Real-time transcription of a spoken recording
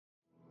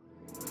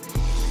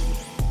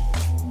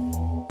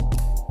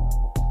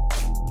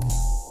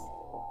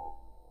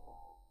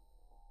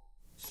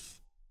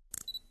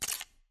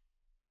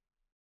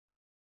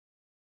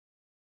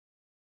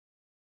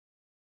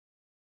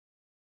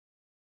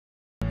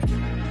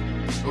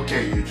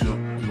Okay,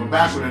 YouTube, we're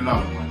back with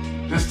another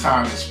one. This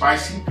time it's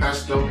spicy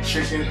pesto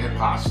chicken and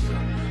pasta.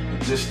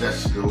 A dish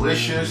that's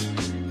delicious,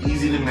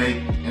 easy to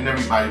make, and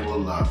everybody will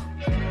love.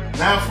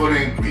 Now for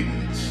the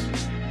ingredients.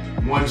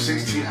 1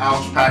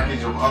 16-ounce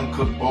package of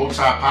uncooked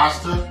bow-tie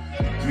pasta,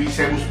 3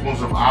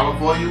 tablespoons of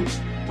olive oil,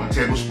 1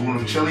 tablespoon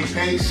of chili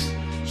paste,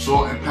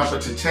 salt and pepper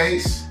to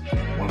taste,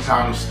 1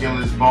 pound of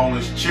skinless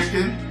boneless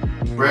chicken,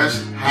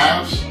 breast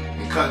halves,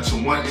 and cut into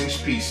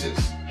 1-inch pieces.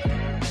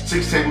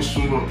 6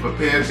 tablespoons of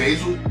prepared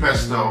basil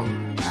pesto,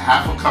 a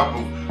half a cup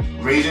of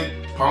grated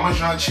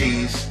Parmesan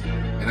cheese,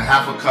 and a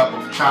half a cup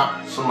of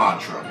chopped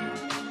cilantro.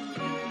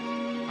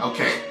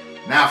 Okay,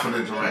 now for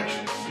the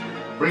directions.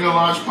 Bring a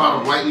large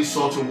pot of lightly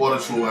salted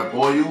water to a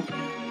boil.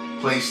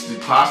 Place the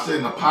pasta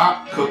in the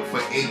pot, cook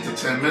for 8 to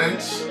 10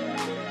 minutes.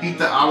 Heat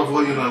the olive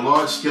oil in a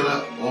large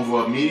skillet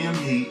over a medium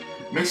heat.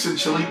 Mix in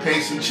chili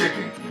paste and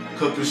chicken.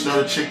 Cook and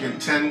stir the chicken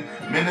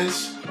 10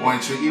 minutes or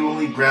until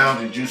evenly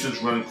browned and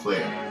juices run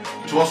clear.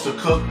 Toss the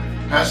cooked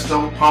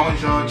pesto,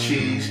 Parmesan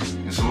cheese,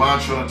 and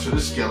cilantro into the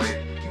skillet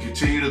and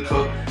continue to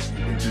cook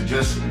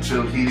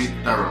until heated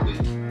thoroughly.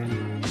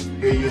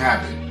 Here you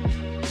have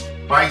it.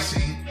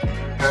 Spicy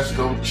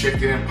pesto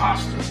chicken and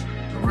pasta.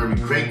 A very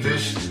great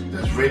dish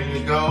that's ready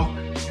to go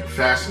and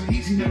fast and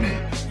easy to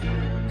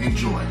make.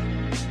 Enjoy.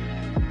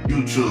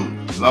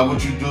 YouTube, love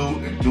what you do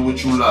and do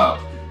what you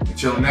love.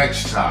 Until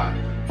next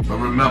time. But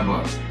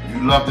remember, if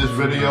you love this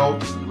video,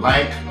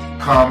 like,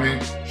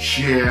 comment,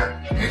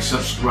 share, and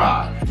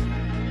subscribe.